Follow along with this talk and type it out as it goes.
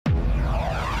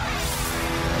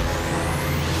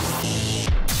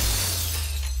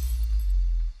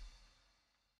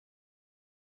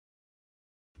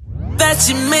that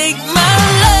you make my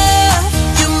love,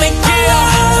 you make my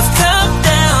love come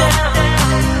down.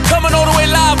 Coming all the way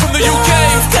live from the UK.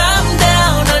 Come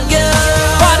down on you.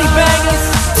 Bodybangers,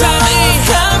 TomE,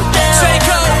 Come down.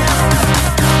 Jaicko.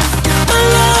 My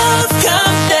love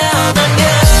come down on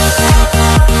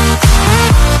you.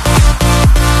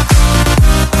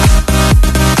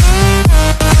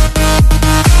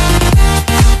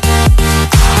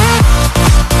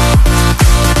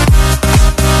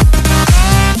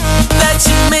 That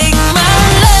you make my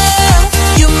love,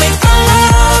 you make my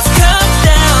love come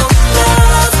down.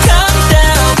 Love come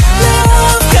down,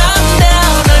 love come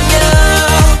down on you.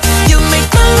 You make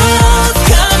my love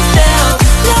come down,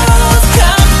 love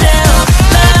come down,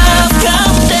 love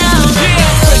come down.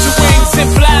 Yeah, spread your wings and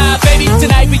fly, baby.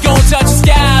 Tonight we gon' touch the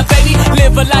sky, baby.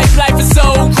 Live a life, life is so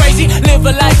crazy. Live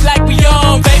a life like we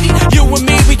young, baby. You and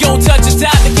me, we gon' touch the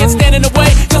top. They can't stand in the way,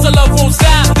 cause our love won't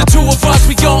stop. The two of us,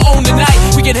 we gon' own the night.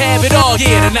 We can have it all,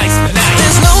 yeah, tonight's the night.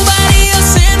 There's nobody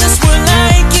else in this world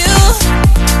like you.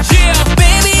 Yeah,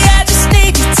 Baby, I just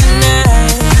need you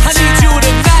tonight. I need you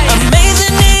tonight.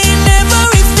 Amazing in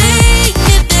everything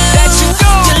you do. That you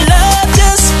do. Your love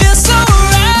just feels so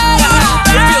right.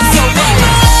 It feels so right.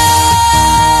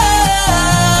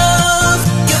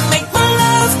 You make my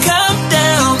love come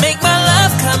down. Make my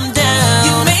love come down.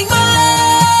 You make my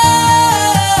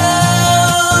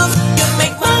love. You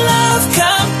make my love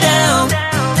come down.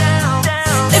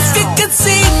 If you could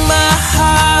see my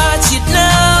heart, you'd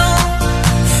know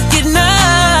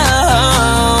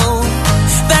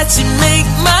that you make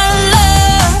my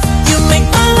love, you make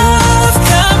my love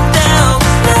come down,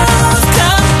 love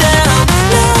come down,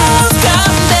 love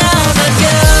come down on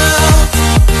you.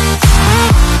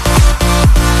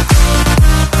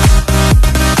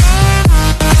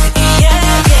 Yeah,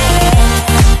 yeah.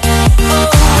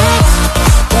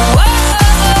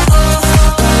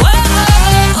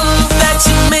 Oh, that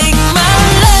you make my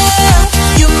love,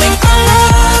 you make my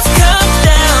love come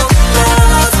down,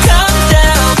 love come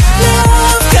down,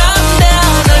 love come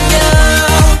down on you.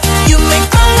 You make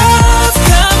my love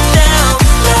come down,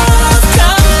 love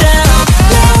come down,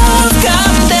 love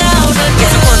come down on you.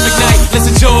 It's a perfect night, let's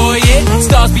enjoy it.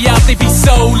 Stars be out, they be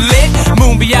so lit.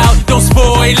 Moon be out, don't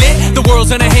spoil it. The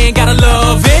world's in her hand, gotta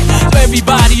love it.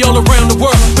 Everybody all around the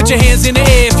world, put your hands in the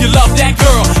air if you love that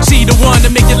girl. She the one to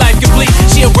make your life complete.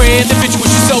 She a rare individual,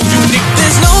 she's so unique.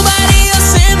 There's nobody